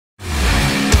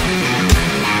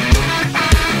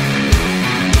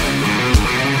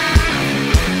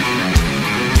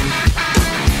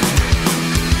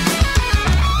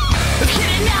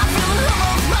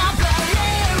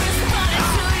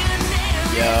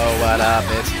what up?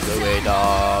 It's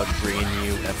GoodManLouieDog bringing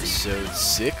you episode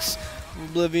 6 of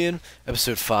Oblivion.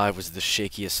 Episode 5 was the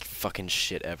shakiest fucking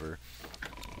shit ever.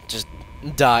 Just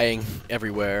dying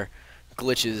everywhere.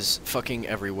 Glitches fucking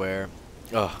everywhere.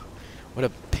 Ugh. What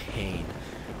a pain.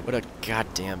 What a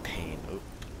goddamn pain. Oh.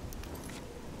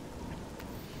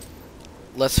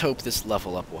 Let's hope this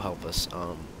level up will help us.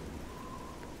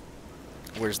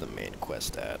 Where's the main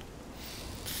quest at?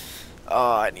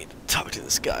 Oh, I need to talk to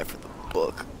this guy for the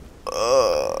book.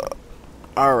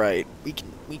 Alright, we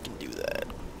can do that.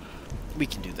 We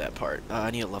can do that part.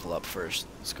 I need to level up first.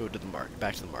 Let's go to the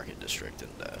back to the market district and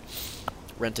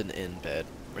rent a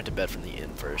bed from the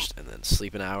inn first, and then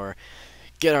sleep an hour,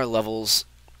 get our levels,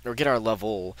 or get our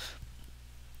level,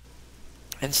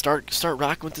 and start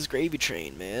rocking with this gravy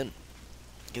train, man.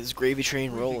 Get this gravy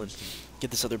train rolling.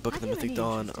 Get this other book of the Mythic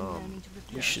Dawn.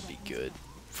 We should be good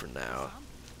for now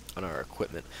on our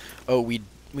equipment. Oh, we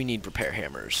need repair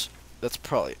hammers. That's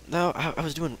probably no. I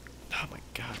was doing. Oh my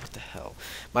god, what the hell?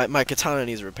 My katana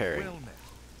needs repairing.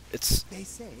 It's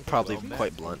probably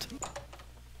quite blunt.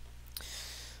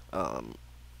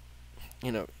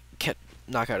 You know,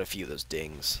 knock out a few of those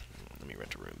dings. Let me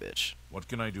rent a room, bitch. What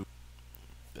can I do?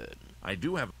 Bed. I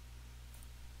do have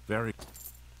very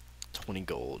 20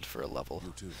 gold for a level.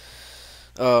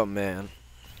 Oh man,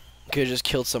 could have just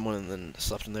killed someone and then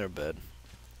slept in their bed.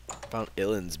 Found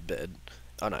Illin's bed.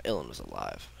 Oh no, Illin was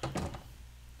alive.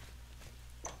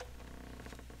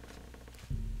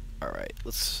 Alright,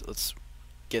 let's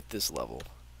get this level.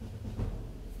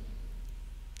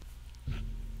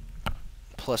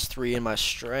 +3 in my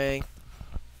strength.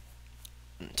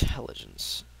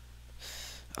 Intelligence.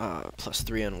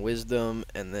 +3 on wisdom,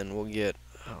 and then we'll get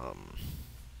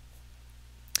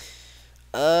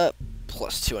 +2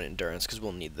 on endurance, because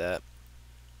we'll need that.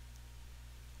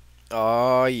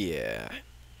 Oh yeah.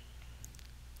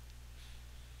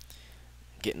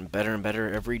 Getting better and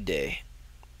better every day.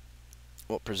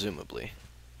 Well, presumably.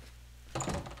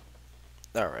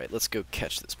 Alright, let's go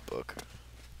catch this book.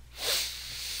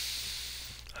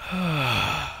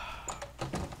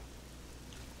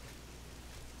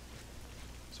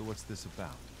 So what's this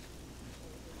about?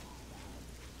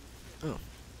 Oh.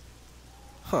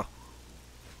 Huh.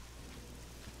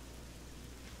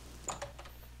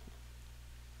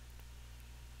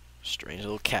 Strange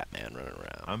little cat man running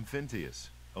around. I'm Phintius,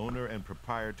 owner and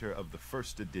proprietor of the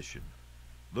first edition.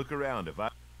 Look around if I...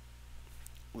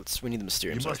 We need the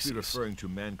Mysterium. You must be referring to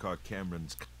Mankar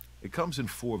Cameron's... It comes in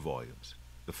 4 volumes.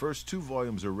 The first 2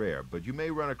 volumes are rare, but you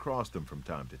may run across them from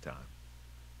time to time.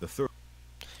 The third...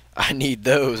 I need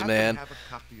those, man. I have a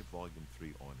copy of volume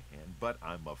 3 on hand, but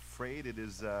I'm afraid it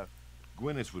is,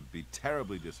 Gwyneth would be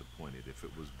terribly disappointed if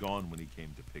it was gone when he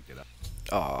came to pick it up.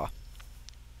 Aw.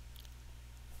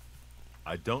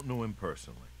 I don't know him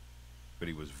personally, but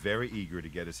he was very eager to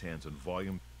get his hands on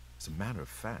volume. As a matter of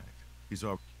fact, he's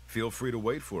our... Feel free to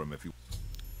wait for him if you...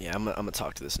 Yeah, I'm gonna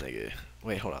talk to this nigga.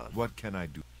 Wait, hold on. What can I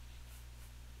do?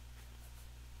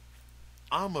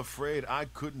 I'm afraid I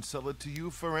couldn't sell it to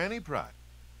you for any price.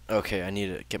 Okay, I need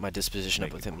to get my disposition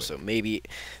up with him. So maybe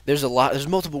there's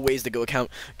multiple ways to go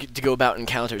about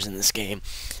encounters in this game.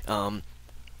 I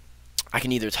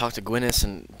can either talk to Gwyneth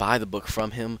and buy the book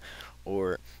from him,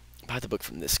 or buy the book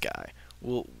from this guy.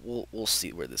 We'll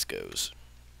see where this goes.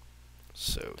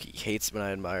 So he hates when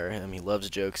I admire him. He loves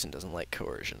jokes and doesn't like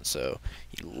coercion. So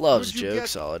he loves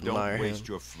jokes. I'll admire him. Don't waste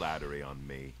your flattery on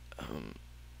me.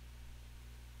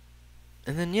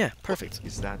 And then yeah, perfect.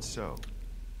 Is that so?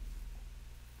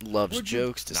 Loves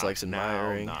jokes, dislikes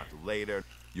admiring. Not later.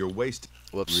 You're wasting.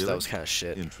 Whoops, really? That was kind of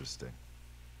shit. Interesting.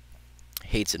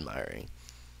 Hates admiring.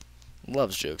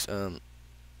 Loves jokes. That's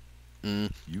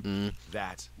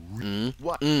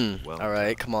what? Well, all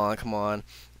right, come on.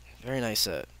 Very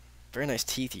nice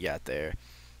teeth you got there.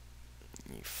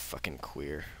 You fucking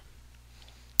queer.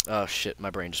 Oh shit, my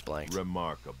brain just blanked.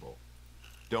 Remarkable.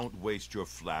 Don't waste your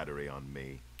flattery on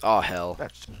me. Oh hell,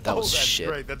 that was that's shit.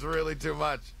 Great. That's really too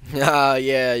much. Ah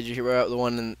yeah, did you hear about the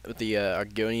one with the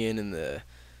Argonian and the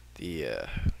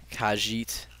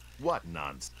Khajiit? What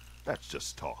nonsense? That's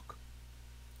just talk.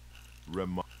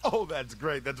 Oh, that's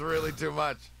great. That's really too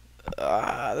much.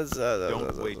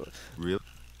 Don't wait. Really?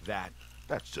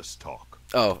 That's just talk.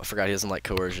 Oh, I forgot he doesn't like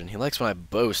coercion. He likes when I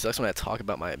boast. He likes when I talk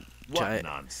about my giant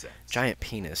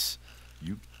penis.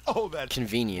 That's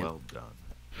convenient. Well done.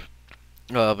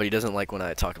 But he doesn't like when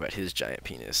I talk about his giant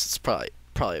penis. It's probably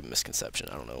a misconception.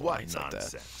 I don't know why he's like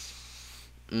that.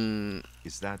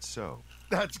 Is that so?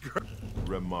 That's great.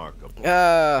 Remarkable.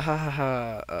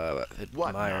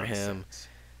 Admire him.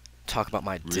 Talk about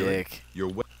my dick.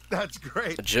 That's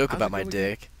great. A joke about my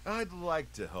dick. I'd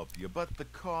like to help you, but the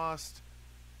cost...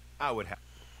 I would have.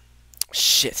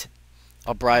 Shit.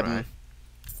 I'll bribe him.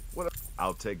 What?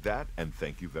 I'll take that, and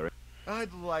thank you very.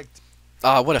 I'd like to.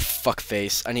 Ah, what a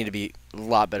fuckface. I need to be a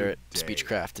lot better at Good day.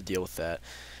 speechcraft to deal with that.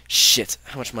 Shit.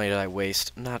 How much money did I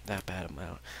waste? Not that bad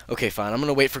amount. Okay, fine. I'm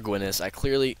gonna wait for Gwyneth.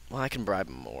 I can bribe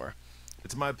him more.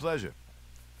 It's my pleasure.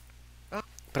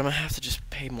 But I'm gonna have to just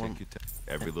pay more. Take your time.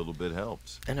 Every little bit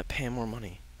helps. End up paying more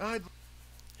money. I'd.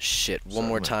 Shit. One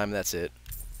more Certainly. time, that's it.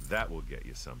 That will get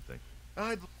you something.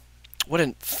 I'd. What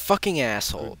a fucking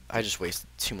asshole. I just wasted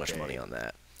too much money on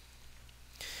that.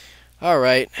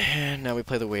 Alright, now we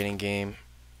play the waiting game.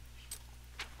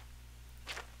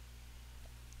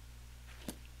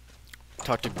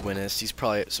 Talk to Gwyneth. He's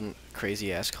probably some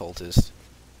crazy-ass cultist.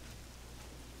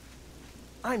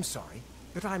 I'm sorry,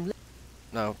 but I'm...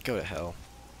 No, go to hell.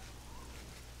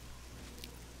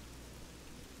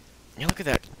 Yeah, look at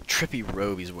that trippy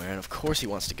robe he's wearing. Of course he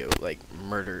wants to go, like,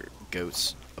 murder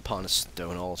goats upon a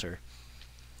stone altar.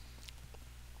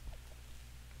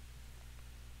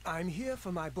 I'm here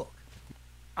for my book.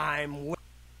 I'm...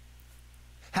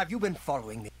 Have you been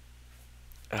following me?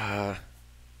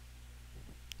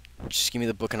 Just give me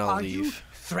the book and I'll Are leave. you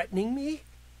threatening me?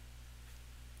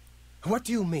 What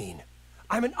do you mean?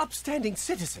 I'm an upstanding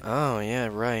citizen. Oh, yeah,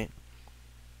 right.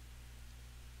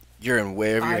 You're in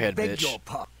way over your head, I beg bitch. your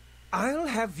pardon. I'll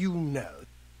have you know,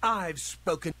 I've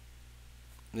spoken...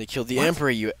 They killed the What? Emperor,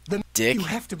 you dick. You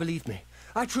have to believe me.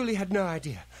 I truly had no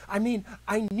idea. I mean,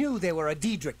 I knew they were a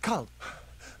Daedric cult.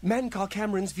 Mankar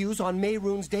Cameron's views on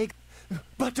Mehrunes Day...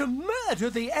 But to murder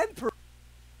the Emperor...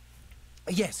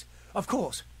 Yes, of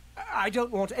course. I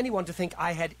don't want anyone to think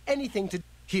I had anything to...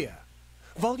 Here.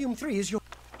 Volume 3 is your...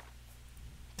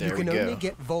 There You can we go. only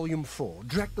get Volume 4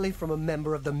 directly from a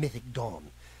member of the Mythic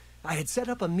Dawn. I had set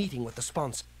up a meeting with the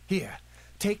sponsor. Here,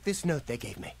 take this note they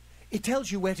gave me. It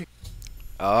tells you where to...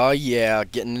 Oh yeah,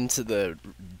 getting into the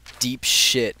deep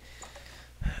shit.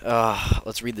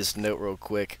 Let's read this note real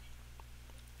quick.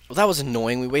 Well, that was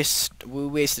annoying. We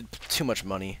wasted too much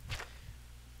money.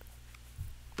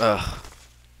 Your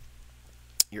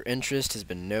interest has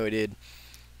been noted.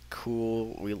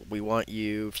 Cool. We want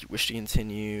you. If you wish to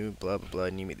continue, blah blah blah.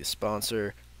 And you meet the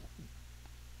sponsor.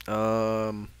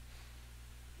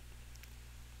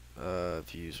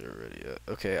 Views are already.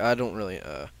 Okay, I don't really.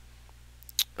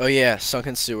 Oh yeah,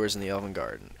 sunken sewers in the Elven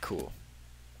Garden. Cool.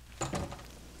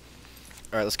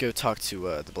 Alright, let's go talk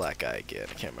to the black guy again.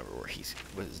 I can't remember what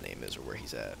his name is or where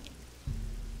he's at.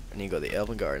 I need to go to the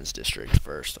Elven Gardens district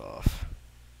first off.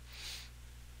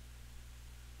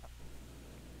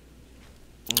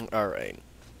 Alright.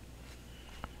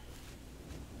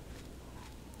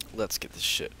 Let's get this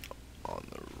shit on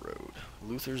the road.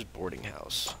 Luther's boarding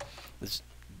house. Let's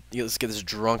get this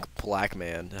drunk black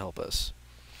man to help us.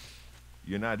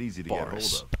 You're not easy to get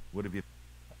Bars. hold of. What have you...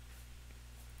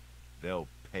 They'll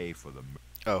pay for the...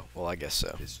 Oh, well, I guess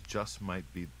so. This just might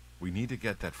be... We need to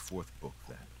get that fourth book,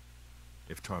 then.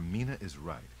 If Tarmina is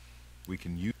right, we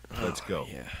can use... Let's go.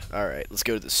 Yeah. Alright, let's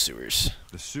go to the sewers.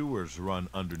 The sewers run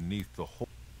underneath the whole...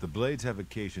 The Blades have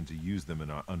occasion to use them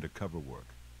in our undercover work,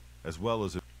 as well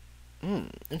as...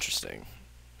 Interesting.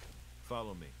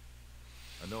 Follow me.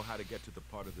 I know how to get to the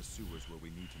part of the sewers where we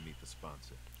need to meet the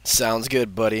sponsor. Sounds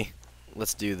good, buddy.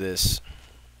 Let's do this.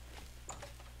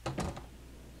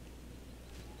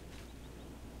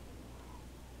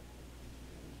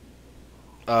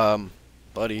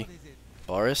 Buddy.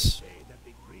 Boris?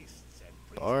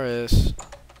 Boris.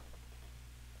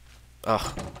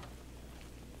 Ugh.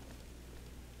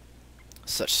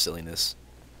 Such silliness.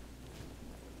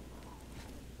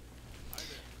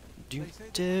 The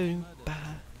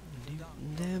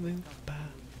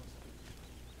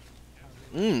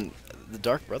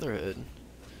Dark Brotherhood.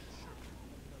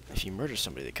 If you murder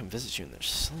somebody, they come visit you in their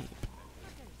sleep.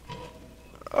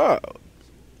 Oh.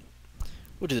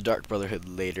 We'll do the Dark Brotherhood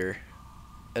later.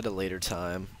 At a later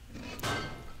time.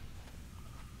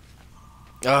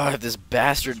 Ah, if this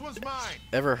bastard This one's mine.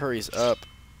 ever hurries up.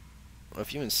 Well,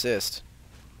 if you insist.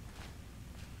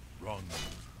 Wrong.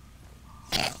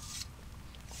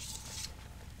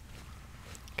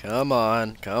 Come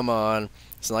on, come on.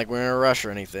 It's not like we're in a rush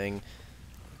or anything.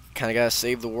 Kinda gotta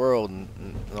save the world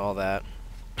and all that.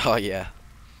 Oh yeah.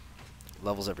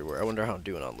 Levels everywhere. I wonder how I'm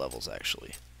doing on levels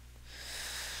actually.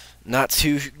 Not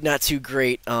too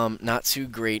great. Not too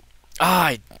great. Ah,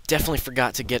 I definitely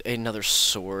forgot to get another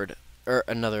sword. Or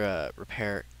another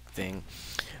repair thing.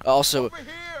 Also, Over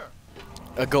here.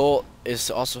 a goal is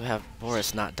to also have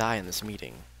Boris not die in this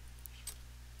meeting.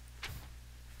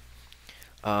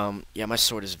 Yeah, my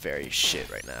sword is very shit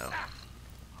right now.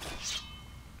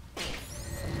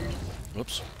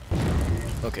 Oops.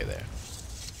 Okay, there.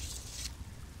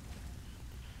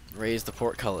 Raise the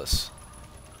portcullis.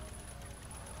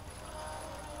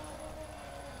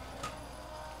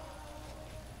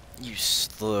 You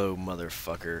slow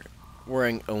motherfucker.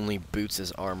 Wearing only boots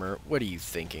as armor. What are you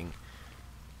thinking?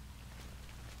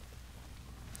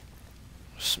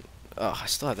 Oh, I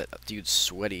still have that dude's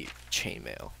sweaty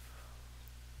chainmail.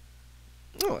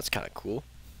 Oh, that's kind of cool.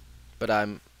 But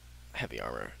I'm heavy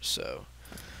armor, so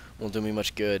won't do me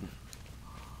much good.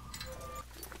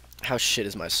 How shit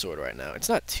is my sword right now? It's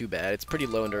not too bad. It's pretty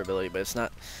low in durability, but it's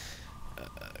not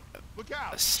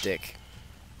a stick.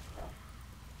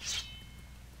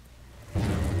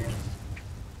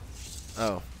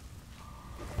 Oh.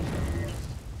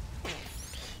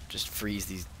 Just freeze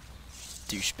these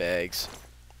douchebags.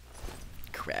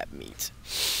 Crab meat.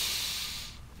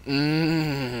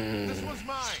 This one's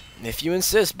mine. If you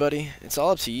insist, buddy. It's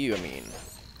all up to you. I mean,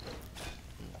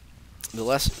 the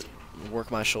less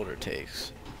work my shoulder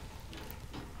takes.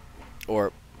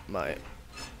 Or my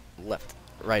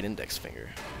right index finger.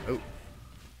 Oh.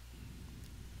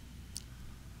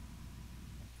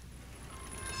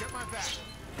 Get my back.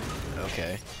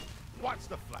 Okay. Watch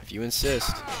the flash. If you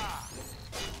insist.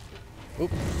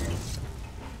 Oop.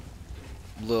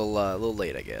 Little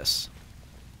late, I guess.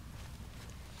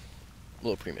 A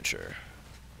little premature.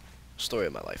 Story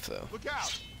of my life, though. Look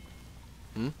out.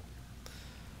 Hmm?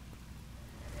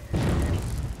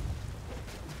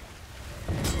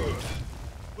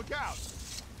 Look out.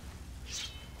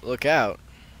 Look out.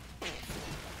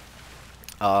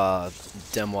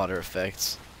 Dem water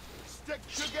effects. Stick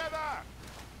together.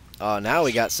 Now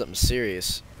we got something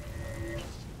serious.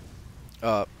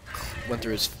 Went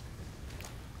through his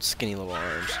skinny little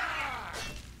arms.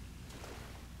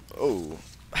 Oh,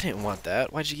 I didn't want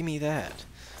that. Why'd you give me that?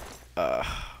 Man.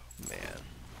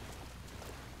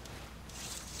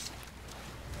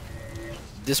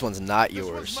 This one's not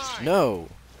yours. No.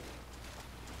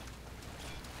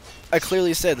 I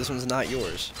clearly said this one's not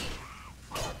yours.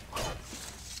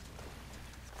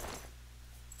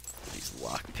 These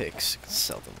lockpicks,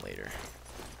 sell them later.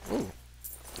 Ooh.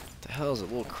 What the hell is a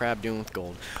little crab doing with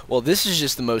gold? Well, this is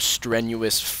just the most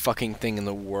strenuous fucking thing in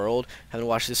the world. Having to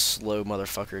watch this slow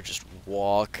motherfucker just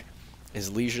walk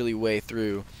his leisurely way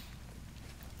through.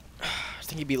 I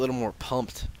think he'd be a little more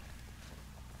pumped.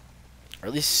 Or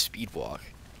at least speed walk.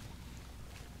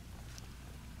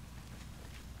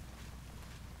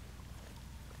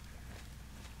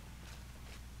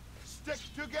 Stick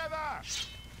together.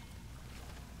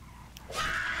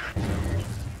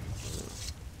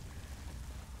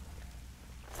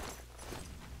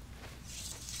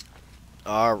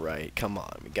 Alright, come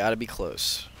on. We gotta be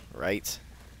close, right?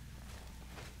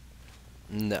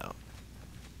 No.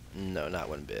 No, not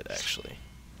one bit, actually.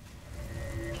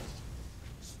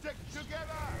 Stick together.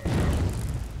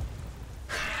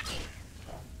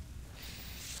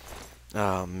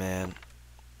 Oh, man.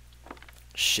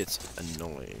 Shit's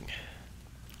annoying.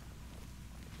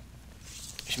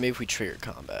 Maybe if we trigger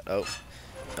combat. Oh.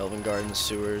 Elven Garden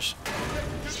sewers.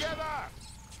 Stick together.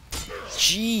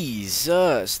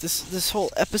 Jesus, this whole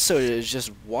episode is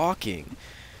just walking.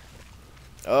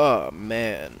 Oh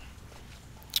man,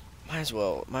 might as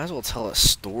well tell a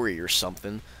story or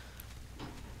something.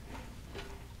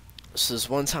 So this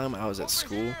one time I was at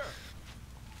school,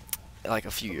 like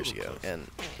a few years ago, and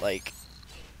like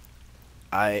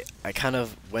I kind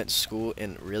of went to school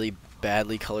in really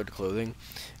badly colored clothing.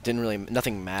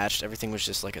 Nothing matched. Everything was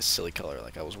just like a silly color.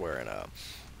 Like I was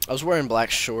wearing black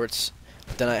shorts.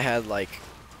 Then I had like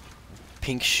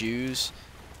pink shoes,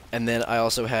 and then I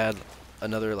also had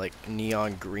another like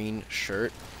neon green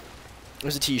shirt. It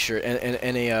was a t-shirt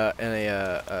and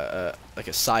a like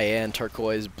a cyan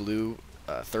turquoise blue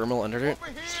thermal under it.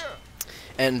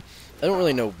 And I don't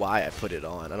really know why I put it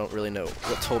on. I don't really know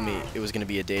what told me it was gonna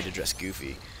be a day to dress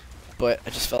goofy, but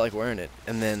I just felt like wearing it.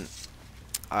 And then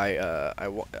I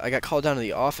got called down to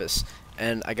the office.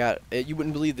 And I got, you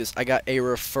wouldn't believe this, I got a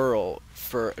referral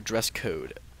for a dress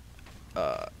code,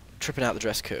 tripping out the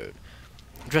dress code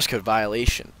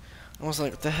violation. I was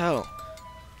like, what the hell?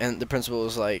 And the principal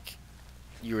was like,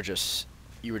 you were just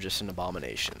an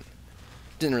abomination.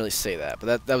 Didn't really say that,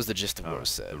 but that was the gist of what was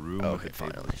said. The room Okay, with the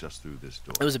table finally. is just through this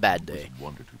door. It was a bad day.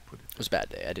 Wondered who put it. It was a bad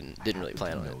day. I didn't really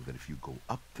plan on it. Know that if you go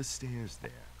up the stairs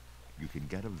there, you can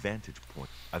get a vantage point.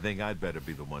 I think I'd better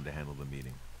be the one to handle the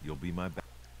meeting. You'll be my back.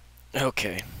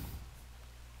 Okay.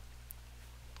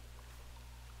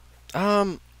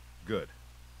 Good.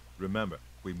 Remember,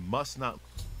 we must not.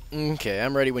 Okay,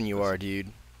 I'm ready when you are,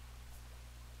 dude.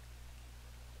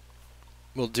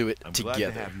 We'll do it I'm together.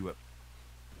 glad to have you up.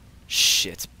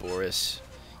 Shit, Boris.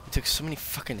 You took so many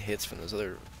fucking hits from those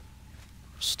other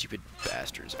stupid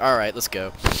bastards. Alright, let's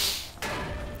go.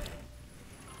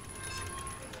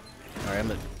 Alright, I'm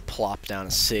gonna plop down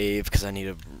and save, because I need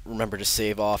to remember to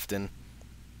save often.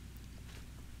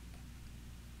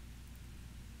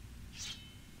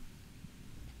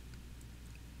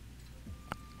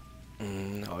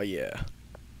 Oh yeah.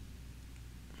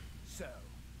 So,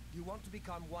 you want to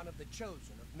become one of the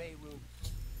chosen of Mayroon?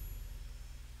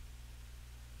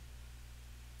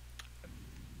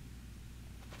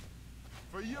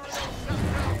 For your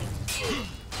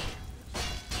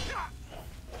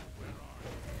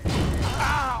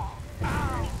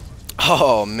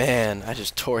Oh man, I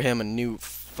just tore him a new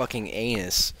fucking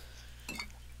anus.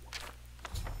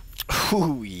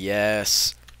 Ooh,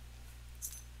 yes.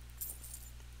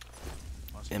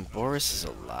 And Boris is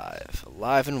alive.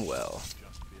 Alive and well.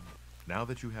 Now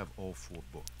that you have all 4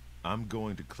 books, I'm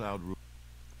going to Cloud Ruler.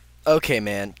 Okay,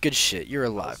 man. Good shit. You're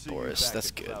I'll alive, see you Boris. back That's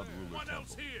at good. Cloud Ruler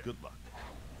Temple. Good luck.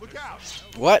 Look out!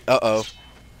 What? Uh-oh.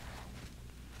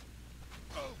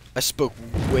 I spoke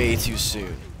way too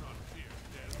soon.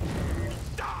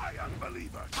 Die,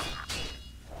 unbeliever!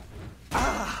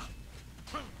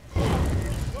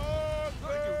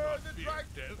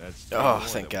 Oh,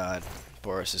 thank God.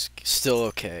 Boris is still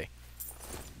okay.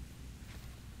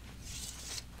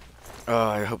 Oh,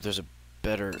 I hope there's a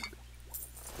better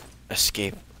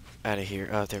escape out of here.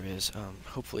 Oh, there is.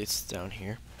 Hopefully it's down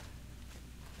here.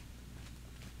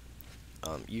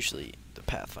 Usually the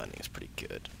pathfinding is pretty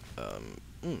good.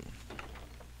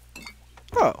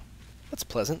 Oh, that's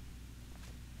pleasant.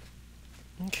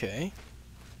 Okay.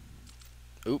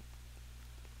 Oop.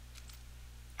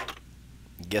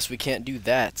 Guess we can't do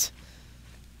that.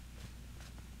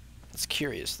 It's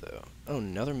curious, though. Oh,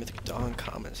 another Mythic Dawn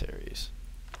commentaries.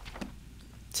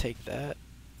 Take that.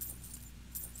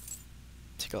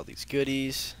 Take all these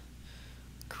goodies.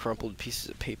 Crumpled pieces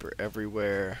of paper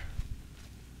everywhere.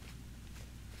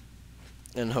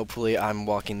 And hopefully I'm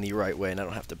walking the right way and I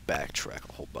don't have to backtrack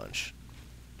a whole bunch.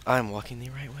 I'm walking the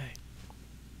right way.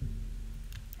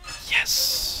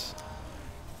 Yes!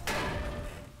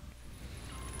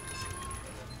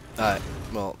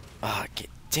 Well,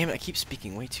 damn it, I keep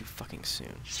speaking way too fucking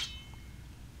soon.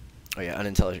 Oh yeah,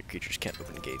 unintelligent creatures can't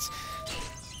open gates.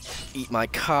 Eat my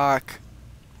cock.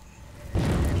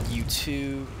 You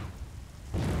too.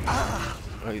 Oh,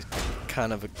 he's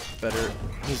kind of a better,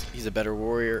 he's a better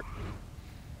warrior.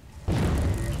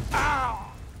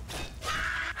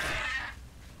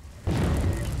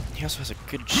 He also has a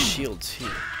good shield too.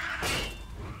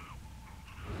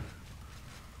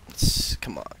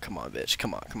 Come on, bitch.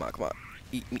 Come on.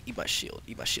 Eat my shield.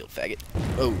 Eat my shield, faggot.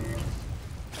 Oh.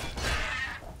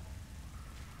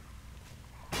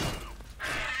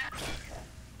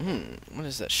 What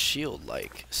is that shield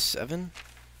like? 7?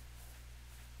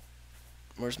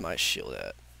 Where's my shield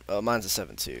at? Oh, mine's a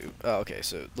 7 too. Oh, okay.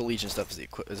 So the Legion stuff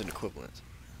is an equivalent.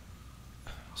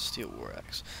 Steel War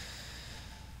Axe.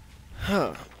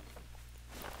 Huh.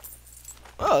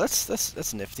 Oh,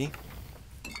 that's nifty.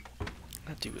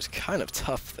 That dude was kind of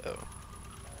tough, though.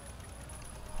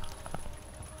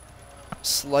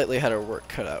 Slightly had our work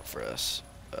cut out for us.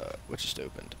 What just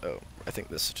opened? Oh, I think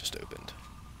this just opened.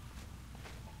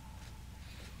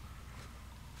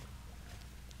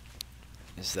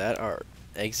 Is that our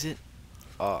exit?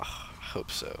 Oh, I hope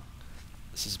so.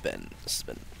 This has been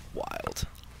wild.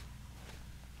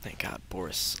 Thank God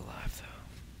Boris is alive, though.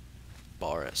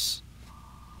 Boris.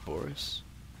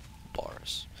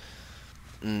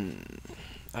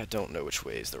 I don't know which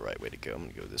way is the right way to go. I'm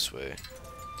gonna go this way.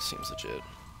 Seems legit.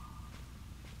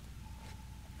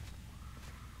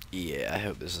 Yeah, I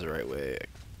hope this is the right way.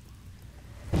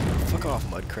 Fuck off,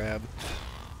 mud crab.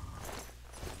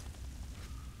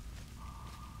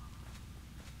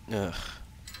 Ugh.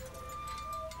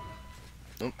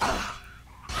 Oh.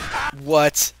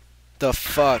 What the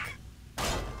fuck?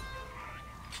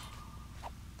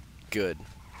 Good.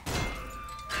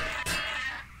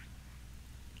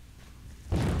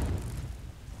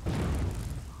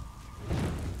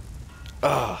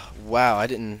 Oh, wow, I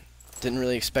didn't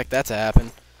really expect that to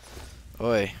happen.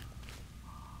 Oi.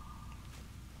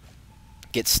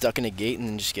 Get stuck in a gate and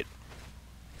then just get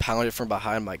pounded from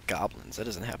behind by goblins. That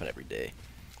doesn't happen every day.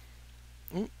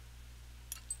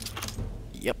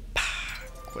 Yep.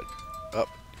 Quit. Up.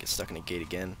 Get stuck in a gate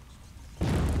again.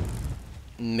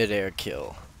 Mid-air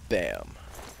kill. Bam.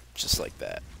 Just like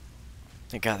that.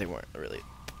 Thank God they weren't really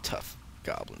tough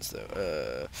goblins,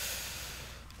 though.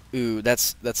 Ooh,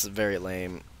 that's very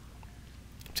lame.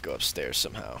 Let's go upstairs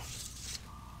somehow.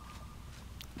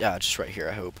 Yeah, just right here,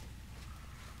 I hope.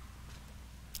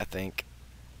 I think.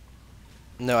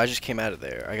 No, I just came out of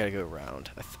there. I gotta go around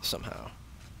somehow.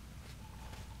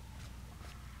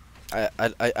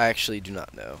 I actually do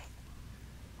not know.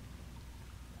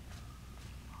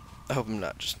 I hope I'm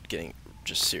not just getting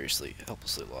seriously,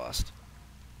 helplessly lost.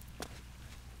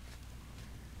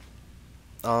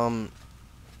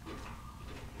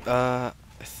 I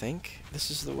think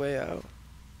this is the way out.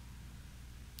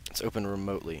 It's open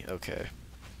remotely. Okay.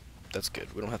 That's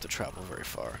good. We don't have to travel very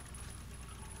far.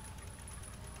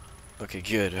 Okay,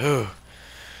 good.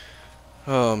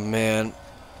 Oh man.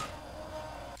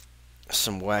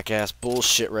 Some whack-ass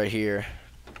bullshit right here.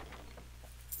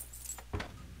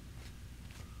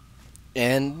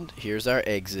 And here's our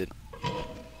exit.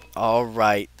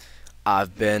 Alright.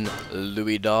 I've been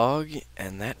Louie Dog,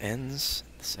 and that ends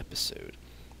this episode.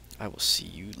 I will see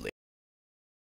you later.